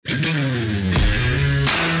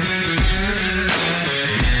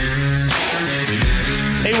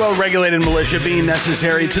regulated militia being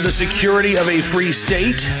necessary to the security of a free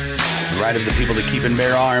state. The right of the people to keep and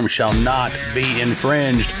bear arms shall not be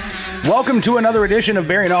infringed. Welcome to another edition of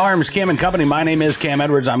Bearing Arms, Cam and Company. My name is Cam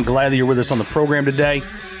Edwards. I'm glad that you're with us on the program today.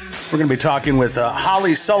 We're going to be talking with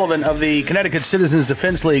Holly Sullivan of the Connecticut Citizens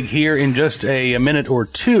Defense League here in just a minute or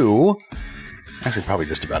two. Actually, probably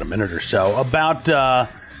just about a minute or so, about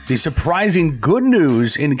the surprising good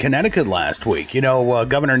news in Connecticut last week. You know,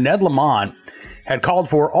 Governor Ned Lamont had called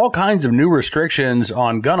for all kinds of new restrictions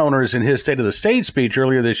on gun owners in his State of the State speech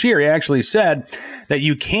earlier this year. He actually said that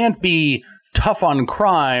you can't be tough on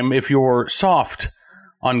crime if you're soft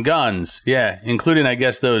on guns. Yeah, including, I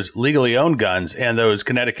guess, those legally owned guns and those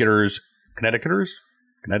Connecticut residents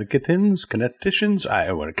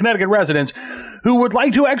who would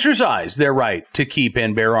like to exercise their right to keep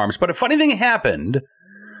and bear arms. But a funny thing happened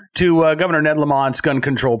to Governor Ned Lamont's gun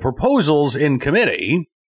control proposals in committee.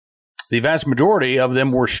 The vast majority of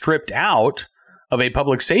them were stripped out of a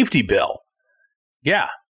public safety bill. Yeah,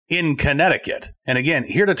 in Connecticut. And again,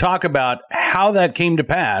 here to talk about how that came to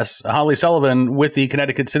pass, Holly Sullivan with the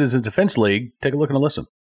Connecticut Citizens Defense League. Take a look and a listen.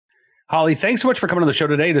 Holly, thanks so much for coming on the show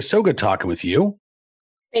today. It is so good talking with you.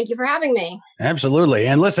 Thank you for having me. Absolutely.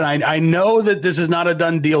 And listen, I know that this is not a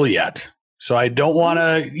done deal yet, so I don't want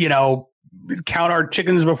to, count our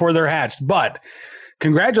chickens before they're hatched. But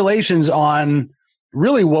congratulations on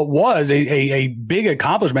really what was a big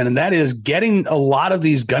accomplishment, and that is getting a lot of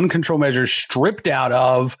these gun control measures stripped out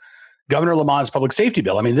of Governor Lamont's public safety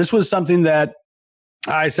bill. I mean, this was something that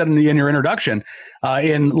I said in your introduction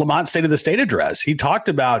in Lamont's State of the State address. He talked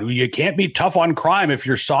about you can't be tough on crime if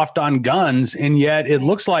you're soft on guns, and yet it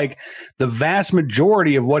looks like the vast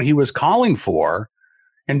majority of what he was calling for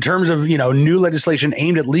in terms of, new legislation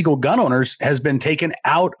aimed at legal gun owners has been taken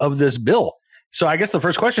out of this bill. So I guess the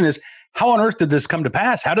first question is, how on earth did this come to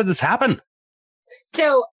pass? How did this happen?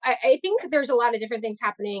 So I think there's a lot of different things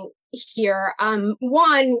happening here.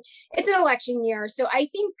 One, it's an election year. So I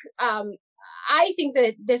think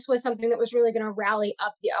that this was something that was really going to rally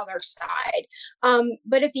up the other side.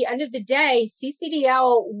 But at the end of the day,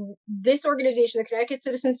 CCDL, this organization, the Connecticut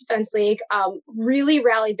Citizens Defense League, really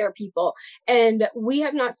rallied their people. And we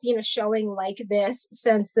have not seen a showing like this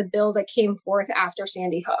since the bill that came forth after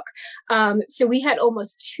Sandy Hook. So we had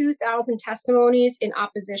almost 2,000 testimonies in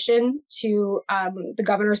opposition to the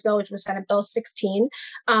governor's bill, which was Senate Bill 16.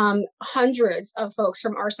 Hundreds of folks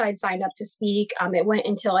from our side signed up to speak. It went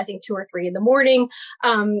until, I think, 2 or 3 in the morning.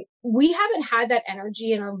 We haven't had that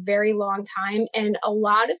energy in a very long time. And a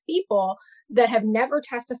lot of people that have never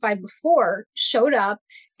testified before showed up,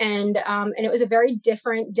 and it was a very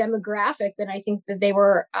different demographic than I think that they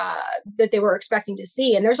were expecting to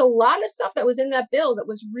see. And there's a lot of stuff that was in that bill that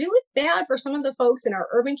was really bad for some of the folks in our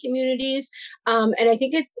urban communities. And I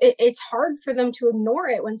think it's hard for them to ignore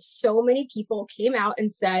it when so many people came out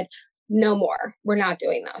and said, no more, we're not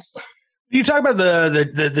doing this. You talk about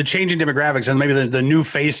the changing demographics and maybe the new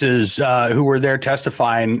faces who were there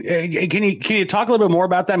testifying. Can you talk a little bit more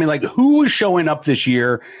about that? I mean, like, who was showing up this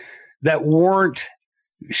year that weren't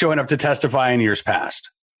showing up to testify in years past?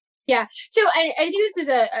 Yeah. So I think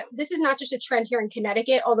this is not just a trend here in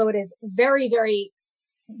Connecticut, although it is very, very,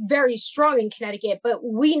 very strong in Connecticut, but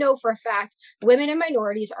we know for a fact women and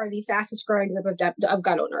minorities are the fastest growing group of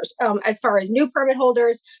gun owners as far as new permit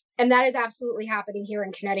holders. And that is absolutely happening here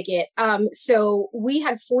in Connecticut. So we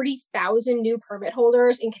had 40,000 new permit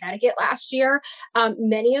holders in Connecticut last year.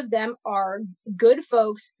 Many of them are good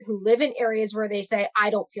folks who live in areas where they say,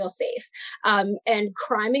 I don't feel safe. And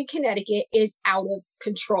crime in Connecticut is out of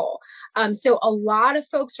control. So a lot of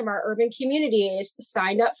folks from our urban communities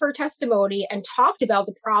signed up for testimony and talked about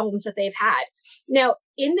the problems that they've had. Now,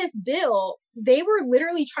 in this bill, they were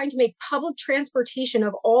literally trying to make public transportation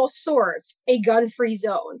of all sorts a gun-free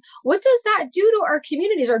zone. What does that do to our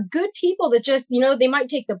communities? Our good people that just, they might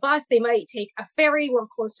take the bus, they might take a ferry, we're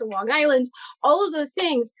close to Long Island, all of those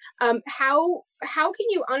things. How can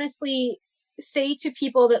you honestly say to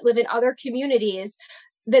people that live in other communities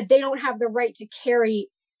that they don't have the right to carry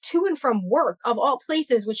to and from work, of all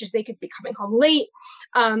places, which is they could be coming home late,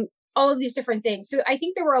 all of these different things. So I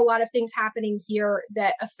think there were a lot of things happening here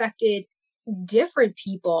that affected different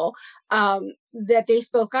people, that they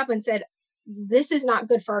spoke up and said, this is not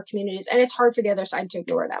good for our communities. And it's hard for the other side to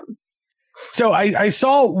ignore them. So I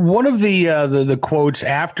saw one of the quotes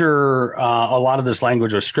after a lot of this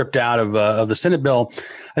language was stripped out of the Senate bill.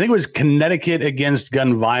 I think it was Connecticut Against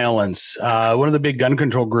Gun Violence, one of the big gun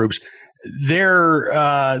control groups. Their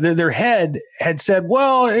head had said,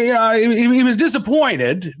 well, he was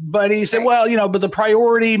disappointed, but he said, well, but the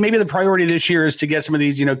priority this year is to get some of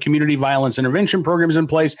these, community violence intervention programs in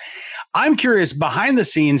place. I'm curious, behind the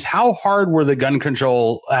scenes, how hard were the gun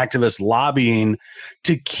control activists lobbying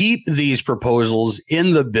to keep these proposals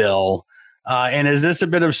in the bill? And is this a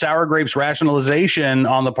bit of sour grapes rationalization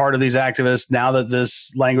on the part of these activists now that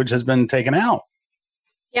this language has been taken out?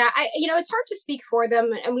 Yeah, it's hard to speak for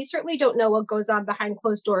them, and we certainly don't know what goes on behind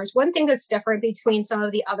closed doors. One thing that's different between some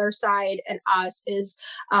of the other side and us is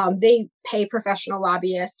they pay professional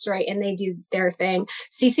lobbyists, right, and they do their thing.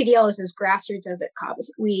 CCDL is as grassroots as it comes.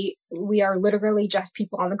 We are literally just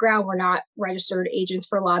people on the ground. We're not registered agents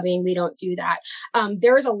for lobbying. We don't do that.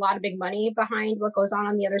 There is a lot of big money behind what goes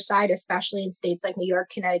on the other side, especially in states like New York,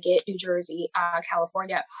 Connecticut, New Jersey,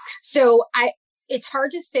 California. So it's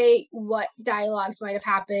hard to say what dialogues might have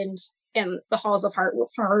happened in the halls of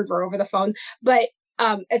Harvard or over the phone, but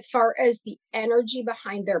as far as the energy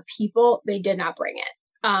behind their people, they did not bring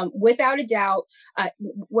it. Without a doubt,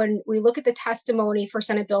 when we look at the testimony for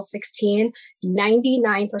Senate Bill 16,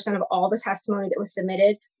 99% of all the testimony that was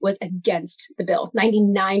submitted was against the bill.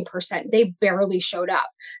 99%. They barely showed up.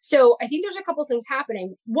 So I think there's a couple things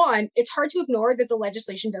happening. One, it's hard to ignore that the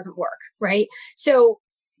legislation doesn't work, right? So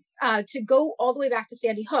to go all the way back to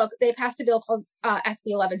Sandy Hook, they passed a bill called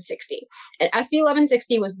SB 1160. And SB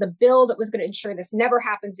 1160 was the bill that was going to ensure this never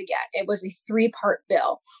happens again. It was a three-part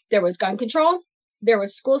bill. There was gun control, there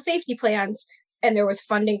was school safety plans, and there was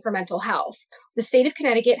funding for mental health. The state of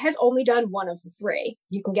Connecticut has only done one of the three.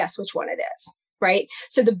 You can guess which one it is, right?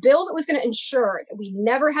 So the bill that was going to ensure that we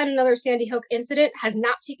never had another Sandy Hook incident has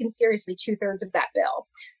not taken seriously 2/3 of that bill.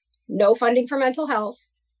 No funding for mental health.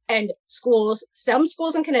 And some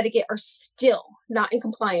schools in Connecticut are still not in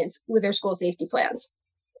compliance with their school safety plans.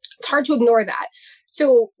 It's hard to ignore that.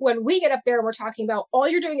 So when we get up there and we're talking about all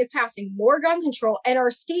you're doing is passing more gun control and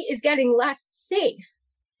our state is getting less safe,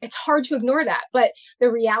 it's hard to ignore that. But the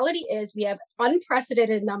reality is we have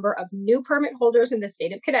unprecedented number of new permit holders in the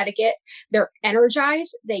state of Connecticut. They're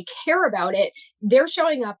energized. They care about it. They're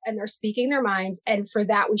showing up and they're speaking their minds. And for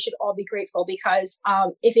that, we should all be grateful because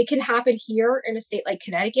if it can happen here in a state like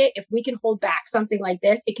Connecticut, if we can hold back something like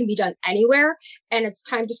this, it can be done anywhere. And it's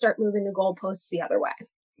time to start moving the goalposts the other way.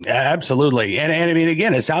 Absolutely. And I mean,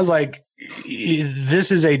 again, it sounds like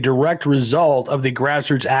this is a direct result of the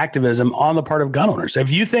grassroots activism on the part of gun owners.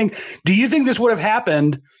 Do you think this would have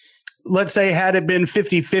happened, let's say, had it been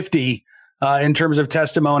 50-50 in terms of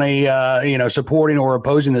testimony, supporting or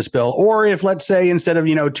opposing this bill? Or if, let's say, instead of,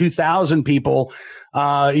 2,000 people,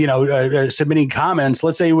 submitting comments,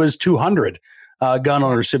 let's say it was 200 gun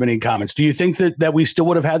owners submitting comments. Do you think that we still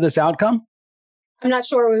would have had this outcome? I'm not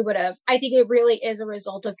sure we would have. I think it really is a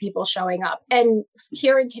result of people showing up. And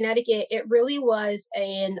here in Connecticut, it really was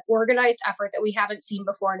an organized effort that we haven't seen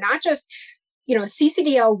before. Not just,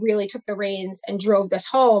 CCDL really took the reins and drove this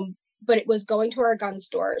home, but it was going to our gun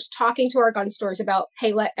stores, talking to our gun stores about,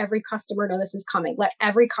 hey, let every customer know this is coming. Let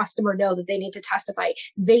every customer know that they need to testify.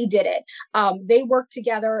 They did it. They worked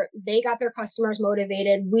together. They got their customers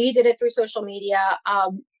motivated. We did it through social media.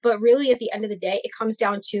 But really, at the end of the day, it comes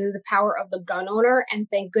down to the power of the gun owner. And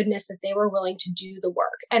thank goodness that they were willing to do the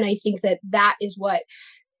work. And I think that is what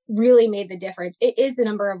really made the difference. It is the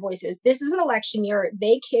number of voices. This is an election year.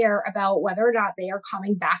 They care about whether or not they are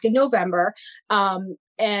coming back in November.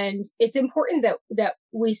 And it's important that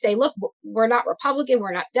we say, look, we're not Republican,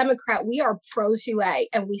 we're not Democrat, we are pro-2A,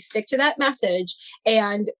 and we stick to that message.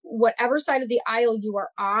 And whatever side of the aisle you are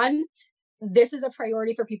on, this is a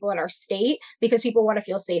priority for people in our state because people want to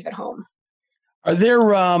feel safe at home. Are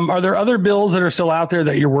there other bills that are still out there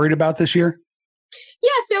that you're worried about this year? Yeah.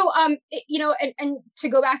 So, and to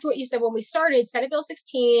go back to what you said when we started, Senate Bill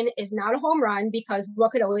 16 is not a home run because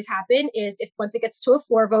what could always happen is if once it gets to a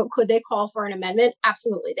floor vote, could they call for an amendment?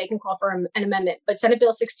 Absolutely. They can call for an amendment. But Senate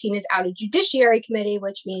Bill 16 is out of Judiciary Committee,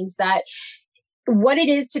 which means that what it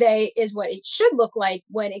is today is what it should look like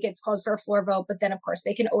when it gets called for a floor vote. But then, of course,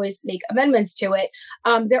 they can always make amendments to it.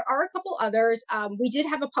 There are a couple others. We did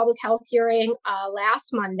have a public health hearing last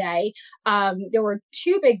Monday. There were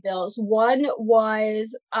two big bills. One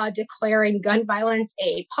was declaring gun violence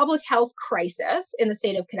a public health crisis in the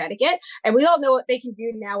state of Connecticut. And we all know what they can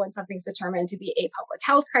do now when something's determined to be a public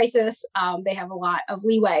health crisis. They have a lot of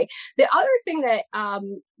leeway. The other thing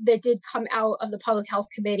that did come out of the Public Health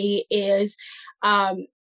Committee is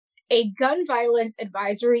a gun violence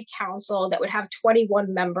advisory council that would have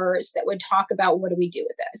 21 members that would talk about what do we do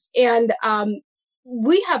with this. And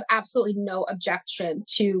we have absolutely no objection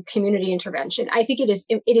to community intervention. I think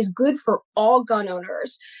it is good for all gun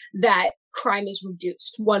owners that crime is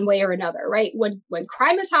reduced one way or another, right? When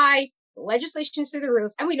crime is high, legislation is through the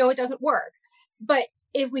roof, and we know it doesn't work. But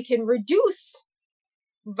if we can reduce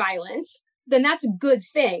violence, then that's a good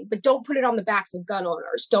thing. But don't put it on the backs of gun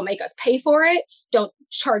owners. Don't make us pay for it. Don't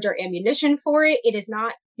charge our ammunition for it. It is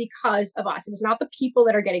not because of us. It is not the people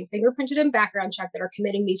that are getting fingerprinted and background checked that are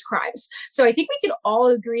committing these crimes. So I think we can all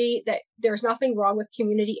agree that there's nothing wrong with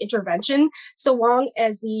community intervention so long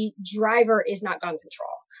as the driver is not gun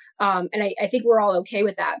control. And I think we're all okay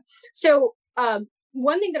with that. So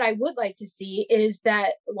one thing that I would like to see is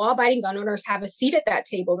that law-abiding gun owners have a seat at that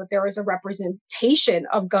table, that there is a representation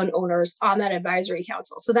of gun owners on that advisory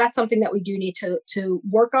council. So that's something that we do need to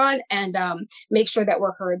work on and make sure that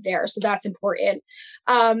we're heard there. So that's important.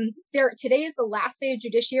 Today is the last day of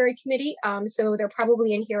Judiciary Committee. So they're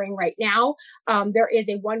probably in hearing right now. There is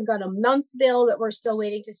a 1 gun a month bill that we're still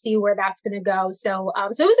waiting to see where that's going to go. So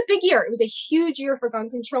it was a big year. It was a huge year for gun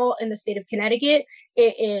control in the state of Connecticut.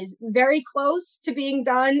 It is very close to being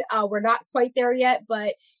done. We're not quite there yet,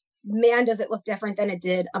 but man, does it look different than it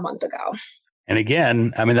did a month ago. And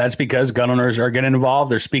again, I mean, that's because gun owners are getting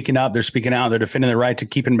involved. They're speaking up. They're speaking out. They're defending their right to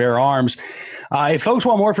keep and bear arms. If folks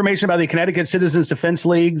want more information about the Connecticut Citizens Defense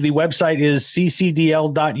League, the website is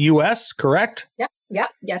ccdl.us, correct? Yep.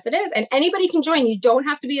 Yes, it is. And anybody can join. You don't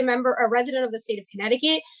have to be a resident of the state of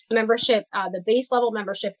Connecticut. Membership, the base level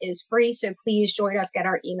membership is free. So please join us, get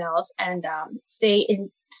our emails, and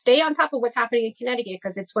stay on top of what's happening in Connecticut,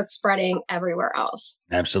 because it's what's spreading everywhere else.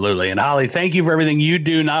 Absolutely. And Holly, thank you for everything you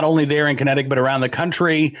do, not only there in Connecticut, but around the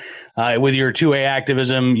country with your 2A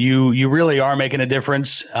activism. You really are making a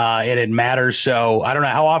difference and it matters. So I don't know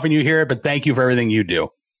how often you hear it, but thank you for everything you do.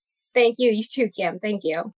 Thank you. You too, Kim. Thank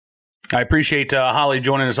you. I appreciate Holly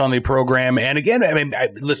joining us on the program. And again, I mean,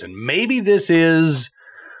 listen, maybe this is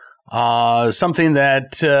something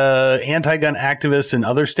that anti-gun activists in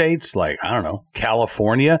other states, like, I don't know,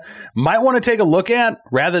 California, might want to take a look at,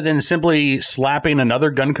 rather than simply slapping another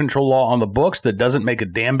gun control law on the books that doesn't make a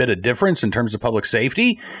damn bit of difference in terms of public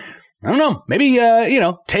safety. I don't know, maybe,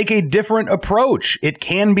 take a different approach. It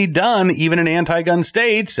can be done even in anti-gun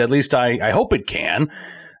states. At least I hope it can.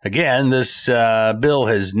 Again, this bill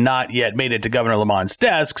has not yet made it to Governor Lamont's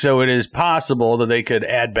desk, so it is possible that they could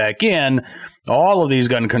add back in all of these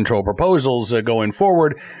gun control proposals going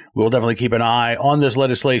forward. We'll definitely keep an eye on this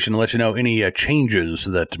legislation and let you know any changes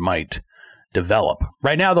that might develop.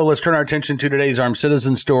 Right now, though, let's turn our attention to today's Armed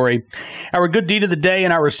Citizen story. Our good deed of the day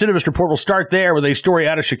and our recidivist report will start there with a story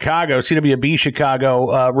out of Chicago, CWB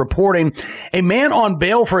Chicago, reporting a man on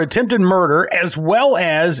bail for attempted murder as well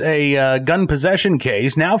as a gun possession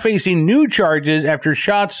case now facing new charges after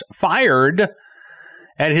shots fired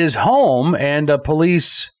at his home and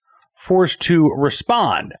police forced to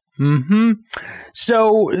respond.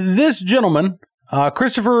 So this gentleman,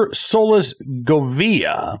 Christopher Solis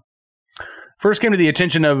Govia, first came to the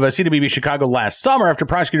attention of CWB Chicago last summer after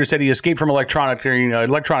prosecutors said he escaped from electronic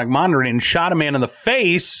monitoring and shot a man in the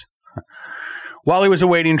face while he was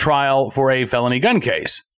awaiting trial for a felony gun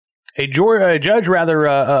case. A judge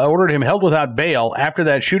ordered him held without bail after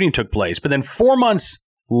that shooting took place. But then 4 months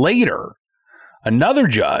later, another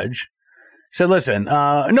judge said, listen,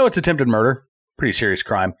 no, it's attempted murder. Pretty serious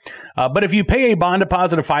crime. But if you pay a bond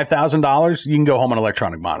deposit of $5,000, you can go home on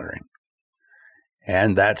electronic monitoring.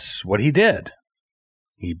 And that's what he did.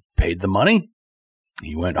 He paid the money.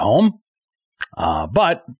 He went home.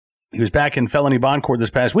 But he was back in felony bond court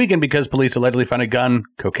this past weekend because police allegedly found a gun,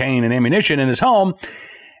 cocaine, and ammunition in his home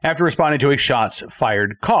after responding to a shots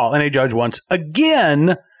fired call. And a judge once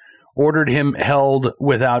again ordered him held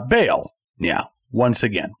without bail. Yeah, once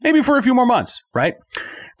again. Maybe for a few more months, right?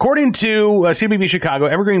 According to CBB Chicago,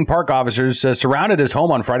 Evergreen Park officers surrounded his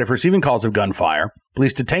home on Friday for receiving calls of gunfire.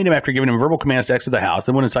 Police detained him after giving him verbal commands to exit the house,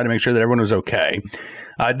 then went inside to make sure that everyone was okay.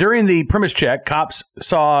 During the premise check, cops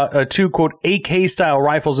saw two, quote, AK-style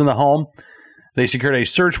rifles in the home. They secured a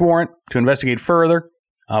search warrant to investigate further.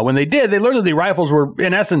 When they did, they learned that the rifles were,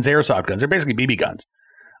 in essence, airsoft guns. They're basically BB guns.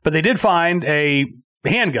 But they did find a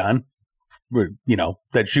handgun,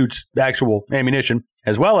 that shoots actual ammunition,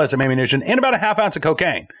 as well as some ammunition, and about a half ounce of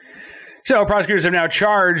cocaine. So prosecutors have now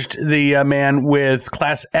charged the man with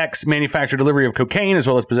Class X manufactured delivery of cocaine, as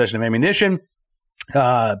well as possession of ammunition.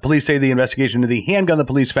 Police say the investigation into the handgun the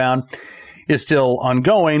police found is still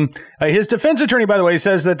ongoing. His defense attorney, by the way,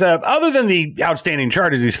 says that other than the outstanding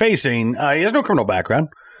charges he's facing, he has no criminal background,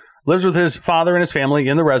 lives with his father and his family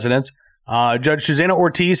in the residence. Judge Susanna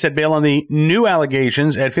Ortiz set bail on the new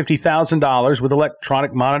allegations at $50,000 with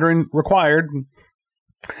electronic monitoring required.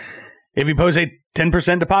 If he pays a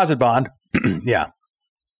 10% deposit bond, yeah,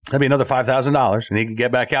 that'd be another $5,000 and he could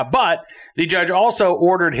get back out. But the judge also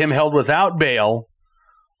ordered him held without bail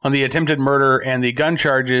on the attempted murder and the gun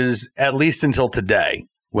charges at least until today.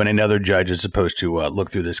 when another judge is supposed to look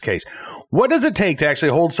through this case. What does it take to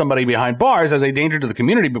actually hold somebody behind bars as a danger to the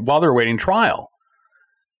community while they're awaiting trial?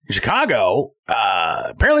 In Chicago,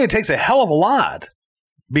 apparently it takes a hell of a lot,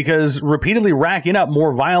 because repeatedly racking up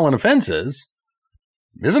more violent offenses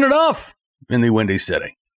isn't enough in the Windy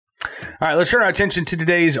City. All right, let's turn our attention to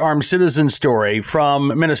today's armed citizen story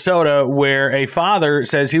from Minnesota, where a father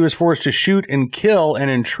says he was forced to shoot and kill an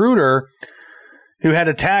intruder who had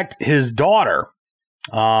attacked his daughter.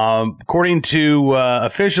 According to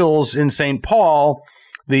officials in St. Paul,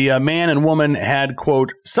 the man and woman had,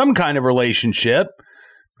 quote, some kind of relationship.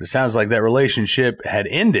 It sounds like that relationship had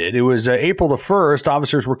ended. It was April the 1st.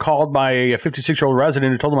 Officers were called by a 56-year-old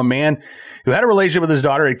resident who told them a man who had a relationship with his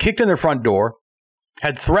daughter had kicked in their front door,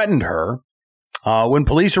 had threatened her. When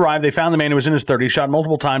police arrived, they found the man who was in his 30s, shot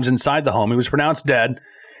multiple times inside the home. He was pronounced dead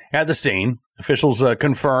at the scene. Officials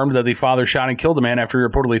confirmed that the father shot and killed the man after he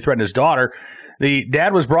reportedly threatened his daughter. The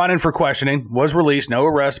dad was brought in for questioning, was released, no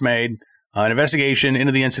arrests made. An investigation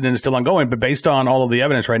into the incident is still ongoing, but based on all of the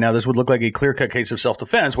evidence right now, this would look like a clear-cut case of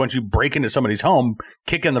self-defense. Once you break into somebody's home,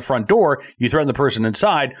 kick in the front door, you threaten the person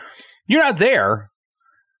inside, you're not there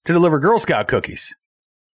to deliver Girl Scout cookies,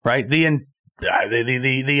 right? The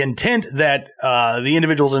intent that the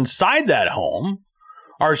individuals inside that home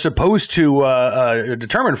are supposed to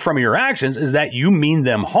determine from your actions is that you mean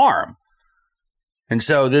them harm. And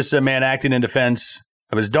so this man acting in defense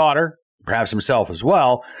of his daughter, perhaps himself as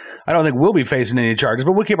well, I don't think we'll be facing any charges,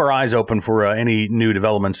 but we'll keep our eyes open for any new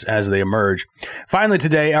developments as they emerge. Finally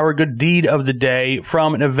today, our good deed of the day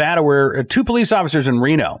from Nevada, where two police officers in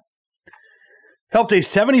Reno helped a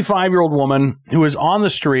 75-year-old woman who was on the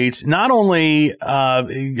streets, not only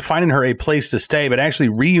finding her a place to stay, but actually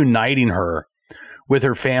reuniting her with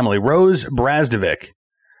her family. Rose Brazdovic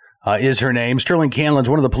is her name. Sterling Canlin's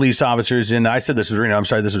one of the police officers in, I said this was Reno, I'm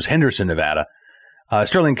sorry, this was Henderson, Nevada.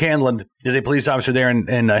 Sterling Canlin is a police officer there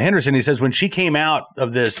in Henderson. He says when she came out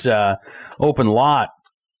of this open lot,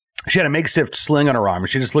 she had a makeshift sling on her arm.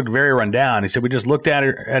 She just looked very run down. He said, we just looked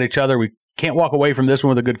at each other. We can't walk away from this one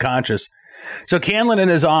with a good conscience. So Canlin and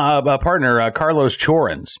his partner, Carlos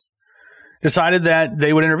Chorens, decided that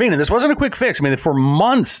they would intervene. And this wasn't a quick fix. I mean, for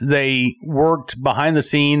months, they worked behind the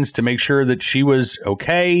scenes to make sure that she was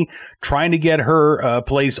okay, trying to get her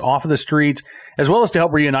place off of the streets, as well as to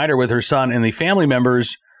help reunite her with her son and the family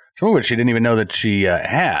members, some of which she didn't even know that she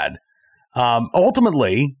had.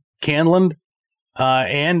 Ultimately, Canlin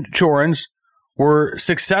and Chorens were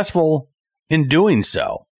successful in doing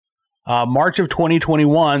so. March of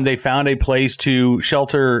 2021, they found a place to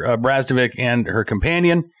shelter Brazdovic and her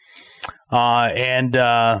companion.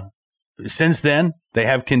 And since then, they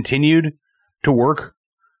have continued to work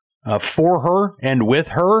for her and with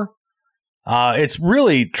her. It's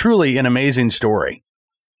really, truly an amazing story.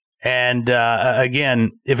 And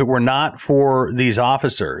again, if it were not for these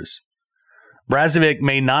officers, Brazdovic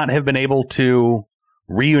may not have been able to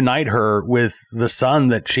reunite her with the son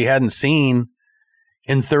that she hadn't seen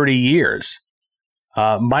in 30 years.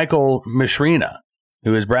 Michael Mishrina,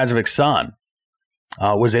 who is Brazdovic's son,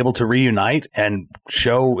 was able to reunite and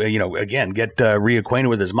show, again, get reacquainted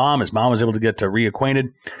with his mom. His mom was able to get reacquainted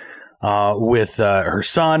with her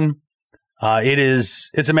son.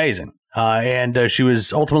 It's amazing. And she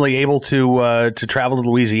was ultimately able to travel to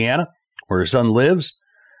Louisiana, where her son lives,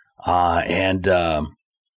 and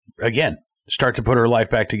again, start to put her life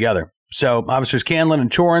back together. So Officers Canlin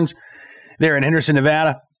and Chorens, they're in Henderson,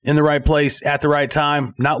 Nevada, in the right place at the right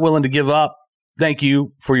time, not willing to give up. Thank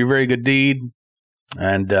you for your very good deed.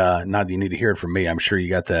 And not that you need to hear it from me. I'm sure you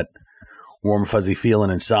got that warm, fuzzy feeling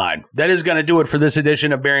inside. That is going to do it for this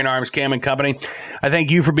edition of Bearing Arms Cam & Company. I thank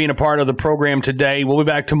you for being a part of the program today. We'll be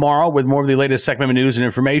back tomorrow with more of the latest segment news and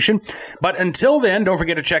information. But until then, don't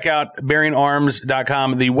forget to check out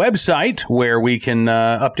bearingarms.com, the website where we can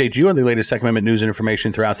update you on the latest segment news and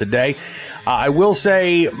information throughout the day. I will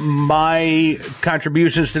say my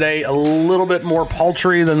contributions today a little bit more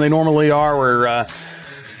paltry than they normally are. We're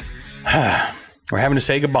having to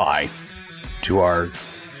say goodbye to our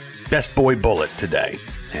best boy Bullet today,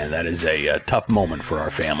 and that is a tough moment for our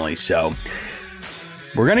family. So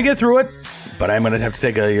we're going to get through it, but I'm going to have to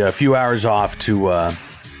take a few hours off to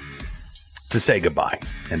say goodbye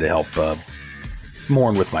and to help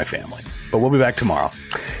mourn with my family. But we'll be back tomorrow.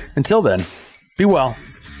 Until then, be well,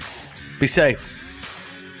 be safe,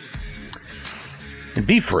 and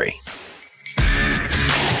be free.